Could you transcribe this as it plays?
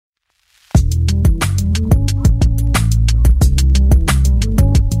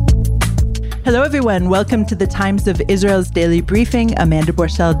Hello, everyone. Welcome to the Times of Israel's Daily Briefing. Amanda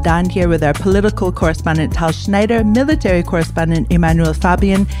Borschel-Dan here with our political correspondent Tal Schneider, military correspondent Emmanuel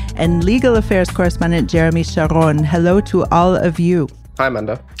Fabian, and legal affairs correspondent Jeremy Sharon. Hello to all of you. Hi,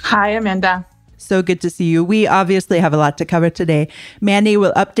 Amanda. Hi, Amanda. So good to see you. We obviously have a lot to cover today. Manny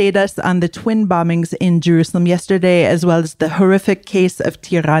will update us on the twin bombings in Jerusalem yesterday, as well as the horrific case of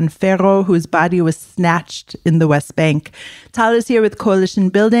Tiran Ferro, whose body was snatched in the West Bank. Tal is here with Coalition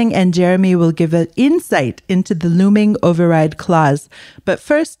Building, and Jeremy will give an insight into the looming override clause. But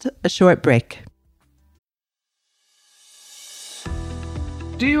first, a short break.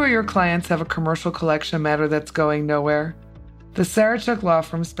 Do you or your clients have a commercial collection matter that's going nowhere? The Sarachek Law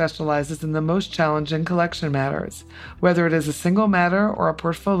Firm specializes in the most challenging collection matters, whether it is a single matter or a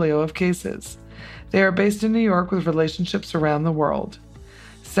portfolio of cases. They are based in New York with relationships around the world.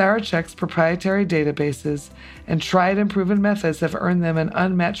 Sarachek's proprietary databases and tried and proven methods have earned them an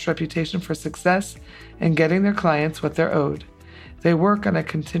unmatched reputation for success in getting their clients what they're owed. They work on a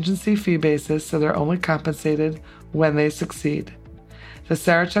contingency fee basis, so they're only compensated when they succeed. The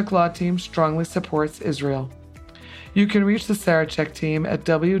Sarachek Law Team strongly supports Israel. You can reach the Sarachek team at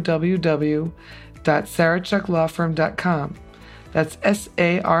www.saracheklawfirm.com. That's SARACHEK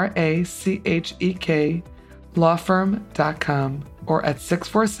lawfirm.com or at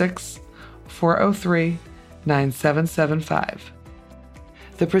 646-403-9775.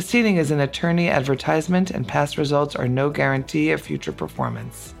 The proceeding is an attorney advertisement and past results are no guarantee of future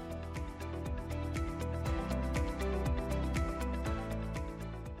performance.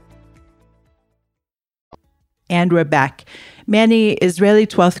 And we're back. Manny, Israeli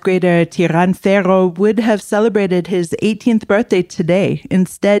 12th grader Tiran Ferro would have celebrated his 18th birthday today.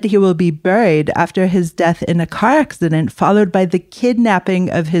 Instead, he will be buried after his death in a car accident, followed by the kidnapping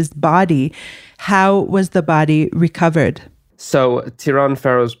of his body. How was the body recovered? So Tiran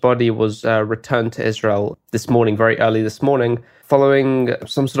Ferro's body was returned to Israel this morning, very early this morning, following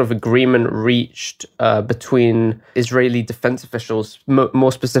some sort of agreement reached between Israeli defense officials,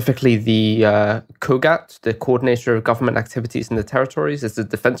 more specifically the Kogat, the Coordinator of Government Activities in the Territories, it's the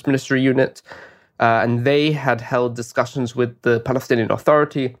Defense Ministry unit, and they had held discussions with the Palestinian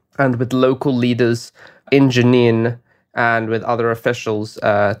Authority and with local leaders in Jenin and with other officials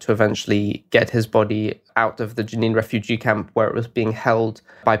to eventually get his body out of the Jenin refugee camp where it was being held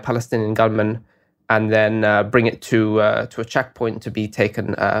by Palestinian gunmen, and then bring it to a checkpoint to be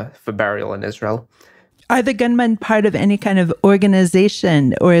taken for burial in Israel. Are the gunmen part of any kind of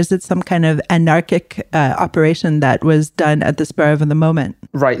organization, or is it some kind of anarchic operation that was done at the spur of the moment?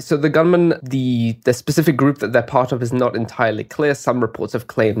 Right. So the gunmen, the specific group that they're part of is not entirely clear. Some reports have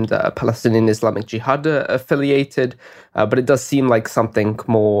claimed Palestinian Islamic Jihad affiliated, but it does seem like something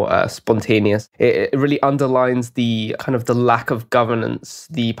more spontaneous. It really underlines the kind of the lack of governance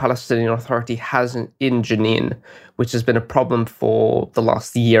the Palestinian Authority has in Jenin, which has been a problem for the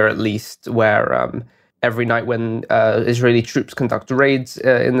last year at least, where every night when Israeli troops conduct raids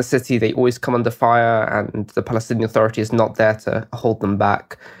in the city, they always come under fire, and the Palestinian Authority is not there to hold them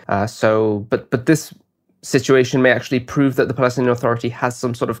back. But this situation may actually prove that the Palestinian Authority has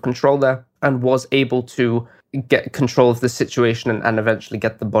some sort of control there and was able to get control of the situation and eventually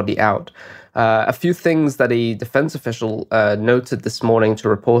get the body out. A few things that a defense official noted this morning to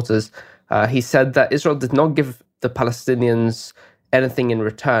reporters. He said that Israel did not give the Palestinians anything in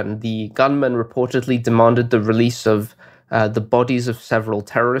return. The gunmen reportedly demanded the release of the bodies of several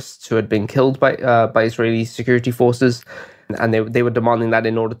terrorists who had been killed by Israeli security forces, and they were demanding that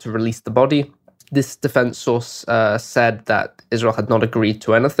in order to release the body. This defense source said that Israel had not agreed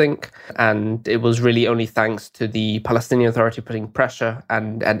to anything, and it was really only thanks to the Palestinian Authority putting pressure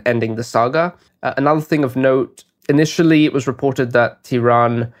and ending the saga. Another thing of note, initially it was reported that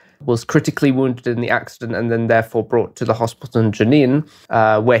Tiran was critically wounded in the accident and then therefore brought to the hospital in Jenin,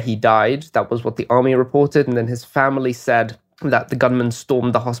 where he died. That was what the army reported. And then his family said that the gunman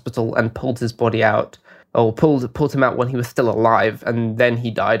stormed the hospital and pulled his body out, or pulled him out when he was still alive, and then he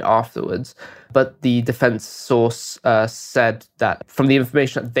died afterwards. But the defense source said that from the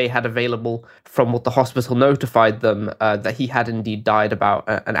information that they had available from what the hospital notified them, that he had indeed died about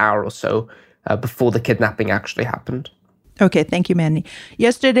an hour or so before the kidnapping actually happened. Okay, thank you, Manny.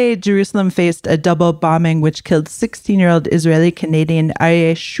 Yesterday, Jerusalem faced a double bombing which killed 16-year-old Israeli-Canadian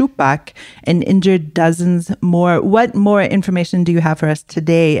Aryeh Shupak and injured dozens more. What more information do you have for us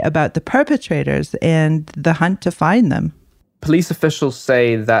today about the perpetrators and the hunt to find them? Police officials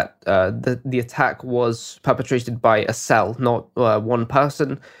say that the attack was perpetrated by a cell, not one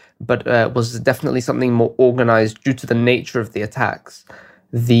person, but was definitely something more organized due to the nature of the attacks.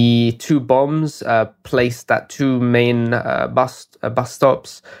 The two bombs placed at two main bus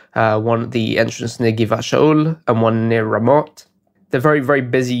stops, one at the entrance near Givat Shaul and one near Ramot. They're very, very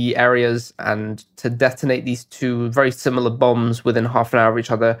busy areas, and to detonate these two very similar bombs within half an hour of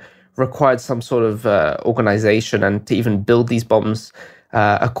each other required some sort of organization, and to even build these bombs,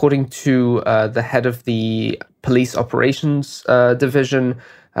 according to the head of the police operations division,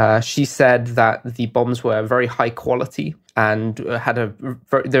 she said that the bombs were very high quality and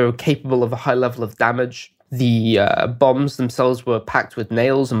they were capable of a high level of damage. The bombs themselves were packed with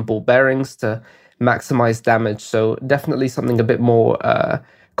nails and ball bearings to maximize damage. So definitely something a bit more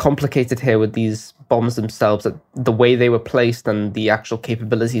complicated here with these bombs themselves, the way they were placed and the actual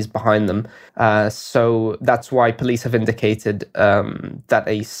capabilities behind them. So that's why police have indicated that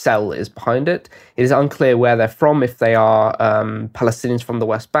a cell is behind it. It is unclear where they're from, if they are Palestinians from the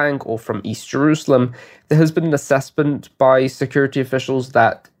West Bank or from East Jerusalem. There has been an assessment by security officials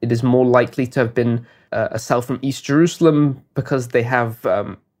that it is more likely to have been a cell from East Jerusalem because they have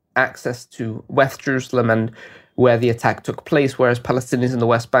access to West Jerusalem and where the attack took place, whereas Palestinians in the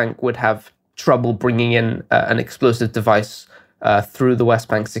West Bank would have trouble bringing in an explosive device through the West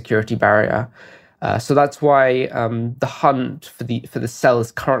Bank security barrier. So that's why the hunt for the cell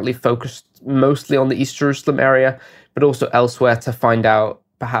is currently focused mostly on the East Jerusalem area, but also elsewhere to find out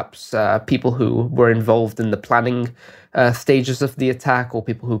perhaps people who were involved in the planning stages of the attack, or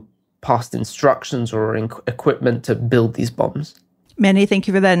people who passed instructions or equipment to build these bombs. Manny, thank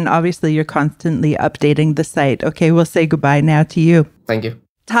you for that. And obviously, you're constantly updating the site. Okay, we'll say goodbye now to you. Thank you.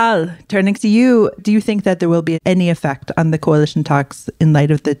 Tal, turning to you, do you think that there will be any effect on the coalition talks in light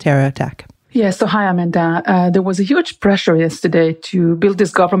of the terror attack? Yeah, so hi, Amanda. There was a huge pressure yesterday to build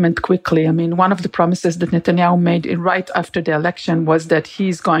this government quickly. I mean, one of the promises that Netanyahu made right after the election was that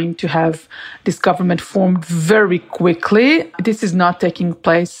he's going to have this government formed very quickly. This is not taking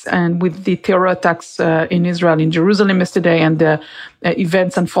place. And with the terror attacks in Israel, in Jerusalem yesterday, and the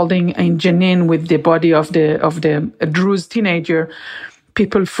events unfolding in Jenin with the body of the Druze teenager,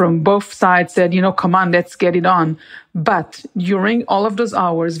 people from both sides said, come on, let's get it on. But during all of those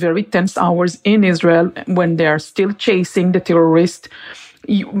hours, very tense hours in Israel, when they're still chasing the terrorist,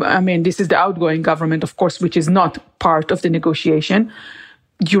 this is the outgoing government, of course, which is not part of the negotiation.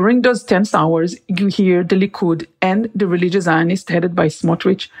 During those tense hours, you hear the Likud and the religious Zionists headed by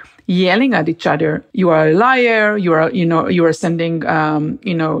Smotrich yelling at each other. You are a liar. You are sending,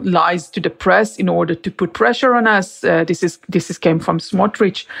 lies to the press in order to put pressure on us. This came from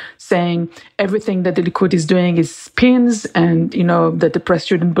Smotrich saying everything that the Likud is doing is spins, and, that the press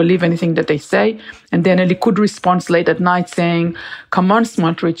shouldn't believe anything that they say. And then a Likud response late at night saying, come on,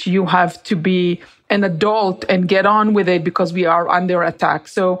 Smotrich, you have to be an adult and get on with it because we are under attack.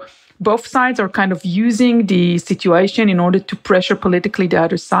 So both sides are kind of using the situation in order to pressure politically the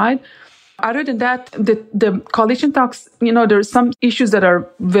other side. Other than that, the coalition talks, there's some issues that are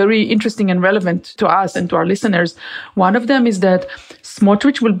very interesting and relevant to us and to our listeners. One of them is that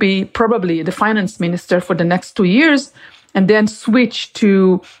Smotrich will be probably the finance minister for the next 2 years, and then switch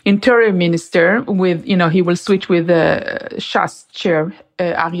to interior minister with, he will switch with Shas chair,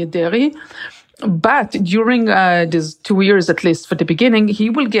 Aryeh Deri. But during these 2 years, at least for the beginning,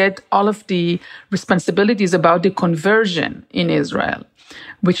 he will get all of the responsibilities about the conversion in Israel,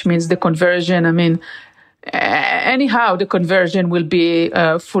 which means the conversion, anyhow, the conversion will be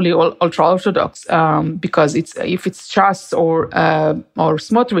fully ultra-Orthodox, because if it's Shas or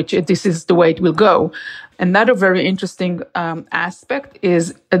Smotrich, this is the way it will go. Another very interesting aspect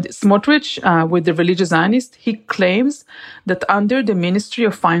is Smotrich, with the religious Zionist, he claims that under the Ministry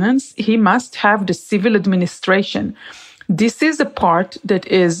of Finance, he must have the civil administration. This is a part that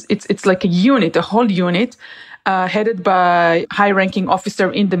it's like a unit, a whole unit, headed by high-ranking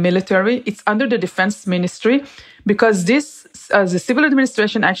officer in the military. It's under the defense ministry, because this, the civil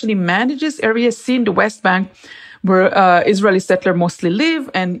administration actually manages Area C in the West Bank, where Israeli settlers mostly live,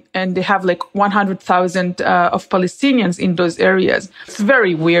 and they have like 100,000 of Palestinians in those areas. It's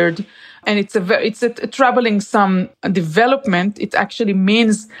very weird, and it's a troubling some development. It actually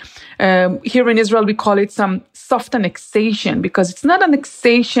means here in Israel we call it some soft annexation, because it's not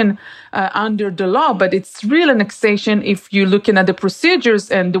annexation under the law, but it's real annexation if you're looking at the procedures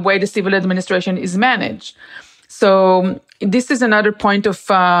and the way the civil administration is managed. So this is another point of,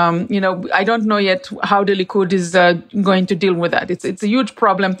 I don't know yet how the Likud is going to deal with that. It's a huge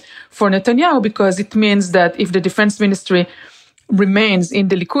problem for Netanyahu, because it means that if the defense ministry remains in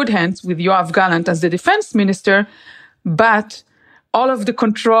the Likud hands with Yoav Gallant as the defense minister, but all of the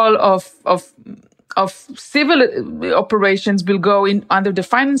control of of civil operations will go in under the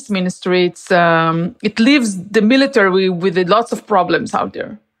finance ministry. It leaves the military with lots of problems out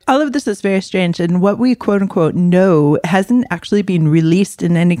there. All of this is very strange. And what we quote unquote know hasn't actually been released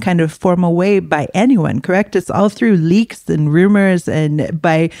in any kind of formal way by anyone, correct? It's all through leaks and rumors and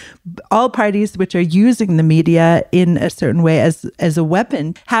by all parties which are using the media in a certain way as a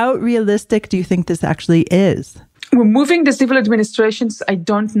weapon. How realistic do you think this actually is? Removing the civil administrations, I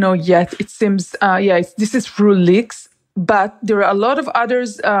don't know yet. It seems, this is through leaks. But there are a lot of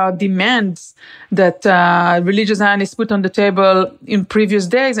others demands that religious Zionists put on the table in previous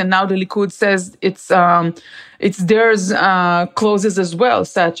days, and now the Likud says it's theirs clauses as well,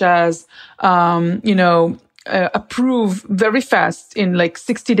 such as approve very fast in like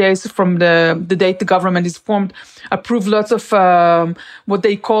 60 days from the date the government is formed, approve lots of what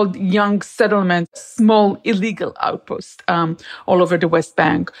they called young settlements, small illegal outposts all over the West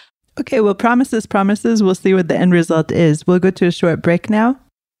Bank. Okay, well, promises. We'll see what the end result is. We'll go to a short break now.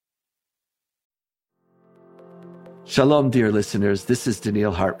 Shalom, dear listeners. This is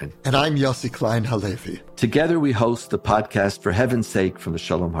Daniel Hartman. And I'm Yossi Klein Halevi. Together we host the podcast For Heaven's Sake from the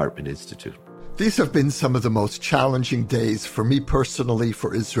Shalom Hartman Institute. These have been some of the most challenging days for me personally,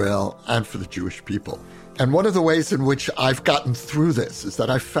 for Israel, and for the Jewish people. And one of the ways in which I've gotten through this is that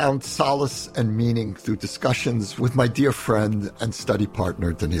I've found solace and meaning through discussions with my dear friend and study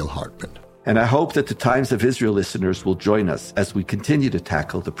partner, Daniel Hartman. And I hope that the Times of Israel listeners will join us as we continue to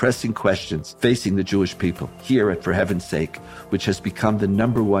tackle the pressing questions facing the Jewish people here at For Heaven's Sake, which has become the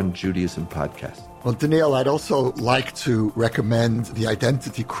 #1 Judaism podcast. Well, Daniel, I'd also like to recommend the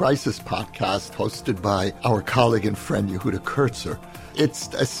Identity Crisis podcast hosted by our colleague and friend Yehuda Kurtzer.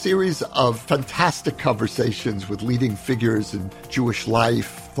 It's a series of fantastic conversations with leading figures in Jewish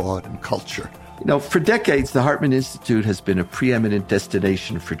life, thought, and culture. You know, for decades, the Hartman Institute has been a preeminent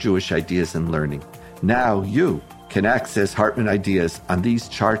destination for Jewish ideas and learning. Now you can access Hartman ideas on these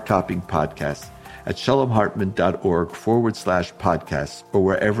chart-topping podcasts at shalomhartman.org/podcasts or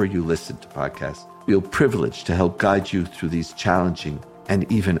wherever you listen to podcasts. We feel privileged to help guide you through these challenging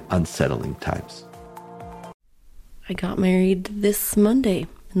and even unsettling times. I got married this Monday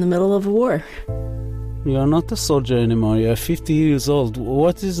in the middle of a war. You're not a soldier anymore. You're 50 years old.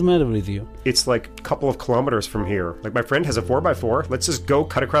 What is the matter with you? It's like a couple of kilometers from here. Like, my friend has a 4x4. Let's just go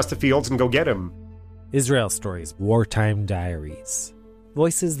cut across the fields and go get him. Israel Stories, Wartime Diaries.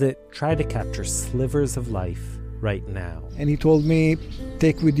 Voices that try to capture slivers of life right now. And he told me,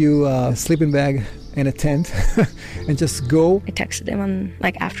 take with you a sleeping bag and a tent and just go. I texted him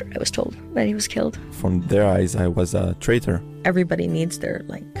after I was told that he was killed. From their eyes, I was a traitor. Everybody needs their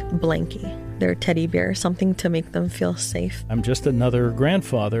blankie, their teddy bear, something to make them feel safe. I'm just another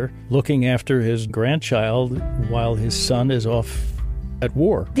grandfather looking after his grandchild while his son is off at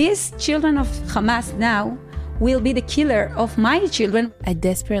war. These children of Hamas now will be the killer of my children. I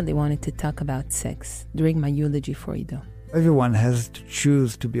desperately wanted to talk about sex during my eulogy for Ido. Everyone has to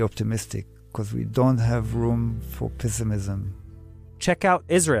choose to be optimistic because we don't have room for pessimism. Check out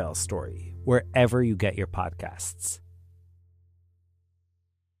Israel Story wherever you get your podcasts.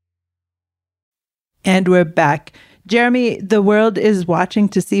 And we're back. Jeremy, the world is watching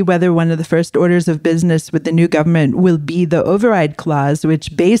to see whether one of the first orders of business with the new government will be the override clause,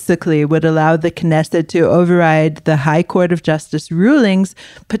 which basically would allow the Knesset to override the High Court of Justice rulings,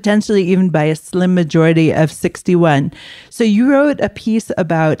 potentially even by a slim majority of 61. So you wrote a piece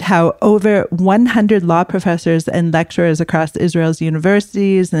about how over 100 law professors and lecturers across Israel's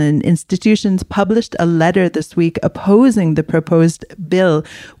universities and institutions published a letter this week opposing the proposed bill.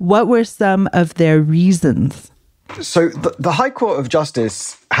 What were some of their reasons? So the High Court of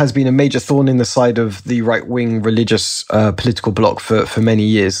Justice has been a major thorn in the side of the right-wing religious political bloc for many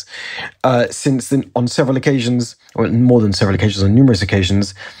years. Since then, on several occasions, or more than several occasions, on numerous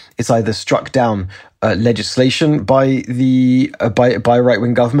occasions, it's either struck down legislation by by a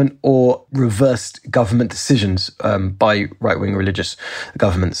right-wing government or reversed government decisions by right-wing religious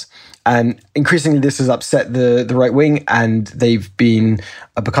governments. And increasingly, this has upset the right wing, and they've been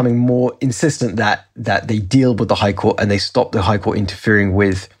becoming more insistent that they deal with the High Court and they stop the High Court interfering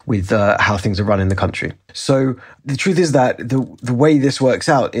with how things are run in the country. So the truth is that the way this works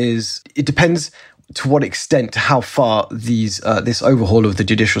out is it depends to what extent, how far this overhaul of the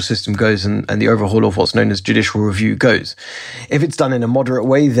judicial system goes and the overhaul of what's known as judicial review goes. If it's done in a moderate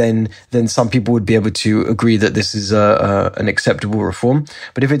way, then some people would be able to agree that this is an acceptable reform.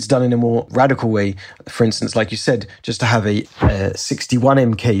 But if it's done in a more radical way, for instance, like you said, just to have a 61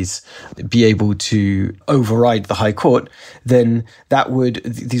 MKs be able to override the High Court, then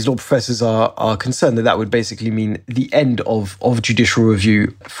these law professors are concerned that would basically mean the end of judicial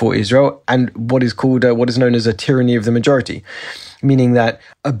review for Israel and what is called what is known as a tyranny of the majority, meaning that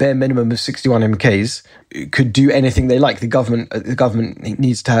a bare minimum of 61 MKs could do anything they like. The government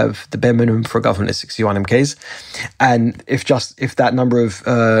needs to have the bare minimum for a government is 61 MKs. And if that number of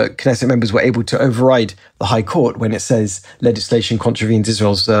Knesset members were able to override the High Court when it says legislation contravenes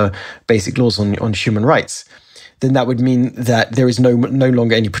Israel's basic laws on human rights, then that would mean that there is no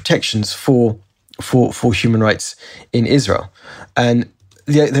longer any protections for human rights in Israel. And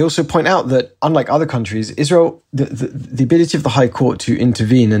they also point out that, unlike other countries, Israel, the ability of the High Court to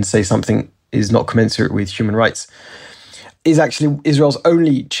intervene and say something is not commensurate with human rights is actually Israel's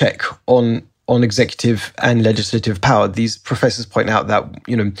only check on executive and legislative power. These professors point out that,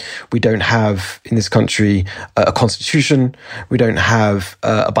 we don't have in this country a constitution, we don't have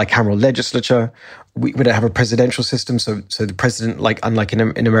a bicameral legislature, we don't have a presidential system. So the president, unlike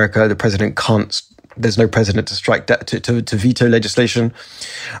in America, the president can't. There's no president to strike to veto legislation.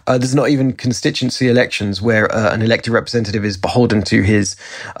 There's not even constituency elections where an elected representative is beholden to his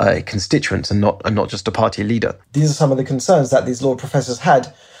constituents and not just a party leader. These are some of the concerns that these law professors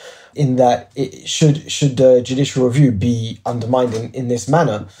had, in that should judicial review be undermined in this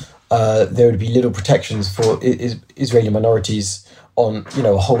manner, there would be little protections for Israeli minorities on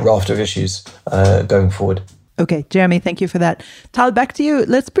a whole raft of issues going forward. Okay, Jeremy, thank you for that. Tal, back to you.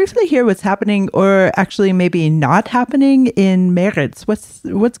 Let's briefly hear what's happening, or actually maybe not happening, in Meretz.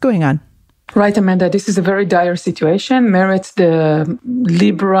 What's going on? Right, Amanda. This is a very dire situation. Meretz, the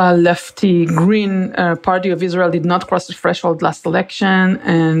liberal, lefty, green party of Israel, did not cross the threshold last election,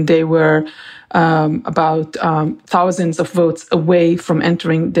 and they were about thousands of votes away from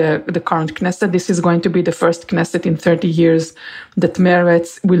entering the current Knesset. This is going to be the first Knesset in 30 years that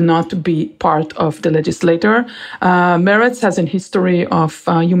Meretz will not be part of the legislature. Meretz has a history of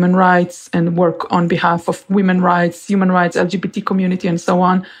human rights and work on behalf of women's rights, human rights, LGBT community, and so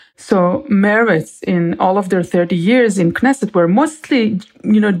on. So Meretz, in all of their 30 years in Knesset, were mostly,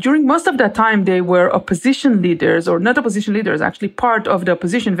 during most of that time, they were opposition leaders, or not opposition leaders, actually part of the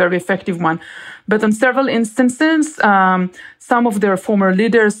opposition, very effective one. But on several instances, some of their former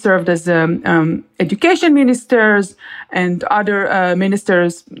leaders served as education ministers and other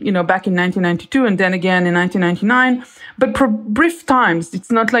ministers, back in 1992 and then again in 1999. But for brief times,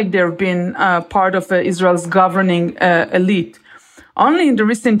 it's not like they've been part of Israel's governing elite. Only in the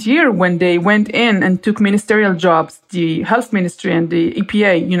recent year, when they went in and took ministerial jobs, the health ministry and the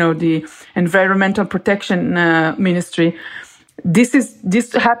EPA, the environmental protection ministry,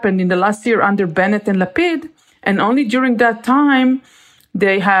 this happened in the last year under Bennett and Lapid, and only during that time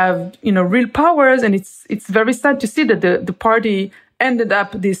they have real powers, and it's very sad to see that the party ended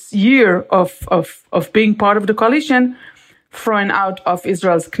up this year of being part of the coalition thrown out of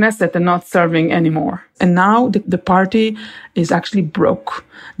Israel's Knesset and not serving anymore. And now the party is actually broke.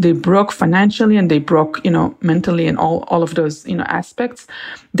 They broke financially and they broke, mentally and all of those, aspects.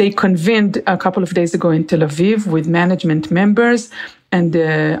 They convened a couple of days ago in Tel Aviv with management members, and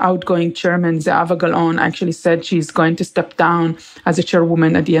the outgoing chairman, Zehava Gal'on, actually said she's going to step down as a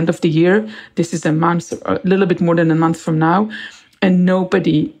chairwoman at the end of the year. This is a little bit more than a month from now. And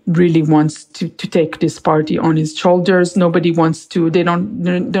nobody really wants to take this party on his shoulders. Nobody wants to, they're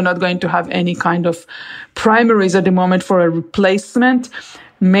not going to have any kind of primaries at the moment for a replacement,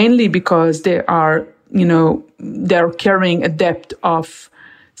 mainly because they're carrying a debt of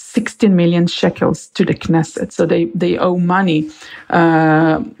 16 million shekels to the Knesset. So they owe money,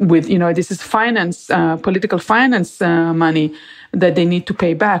 with, this is finance, political finance, money that they need to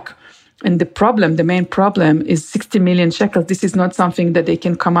pay back. And the main problem is 60 million shekels. This is not something that they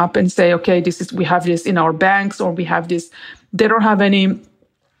can come up and say, okay, we have this in our banks, or we have this. They don't have any,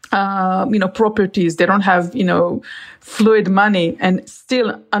 properties. They don't have, fluid money. And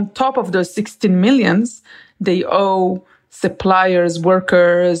still on top of those 16 millions, they owe suppliers,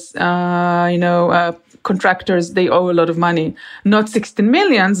 workers, contractors, they owe a lot of money. Not 16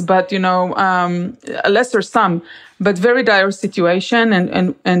 millions, but, a lesser sum, but very dire situation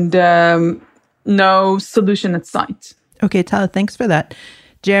and no solution at sight. Okay, Tal, thanks for that.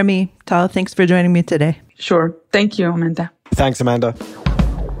 Jeremy, Tal, thanks for joining me today. Sure. Thank you, Amanda. Thanks, Amanda.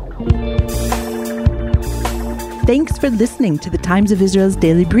 Thanks for listening to the Times of Israel's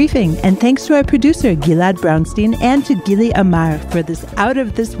Daily Briefing, and thanks to our producer, Gilad Brownstein, and to Gili Amar for this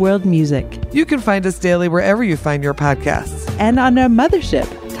out-of-this-world music. You can find us daily wherever you find your podcasts. And on our mothership,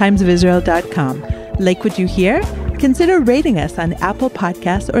 timesofisrael.com. Like what you hear? Consider rating us on Apple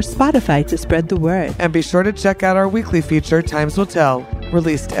Podcasts or Spotify to spread the word. And be sure to check out our weekly feature, Times Will Tell,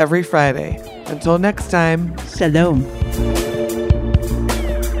 released every Friday. Until next time, Shalom.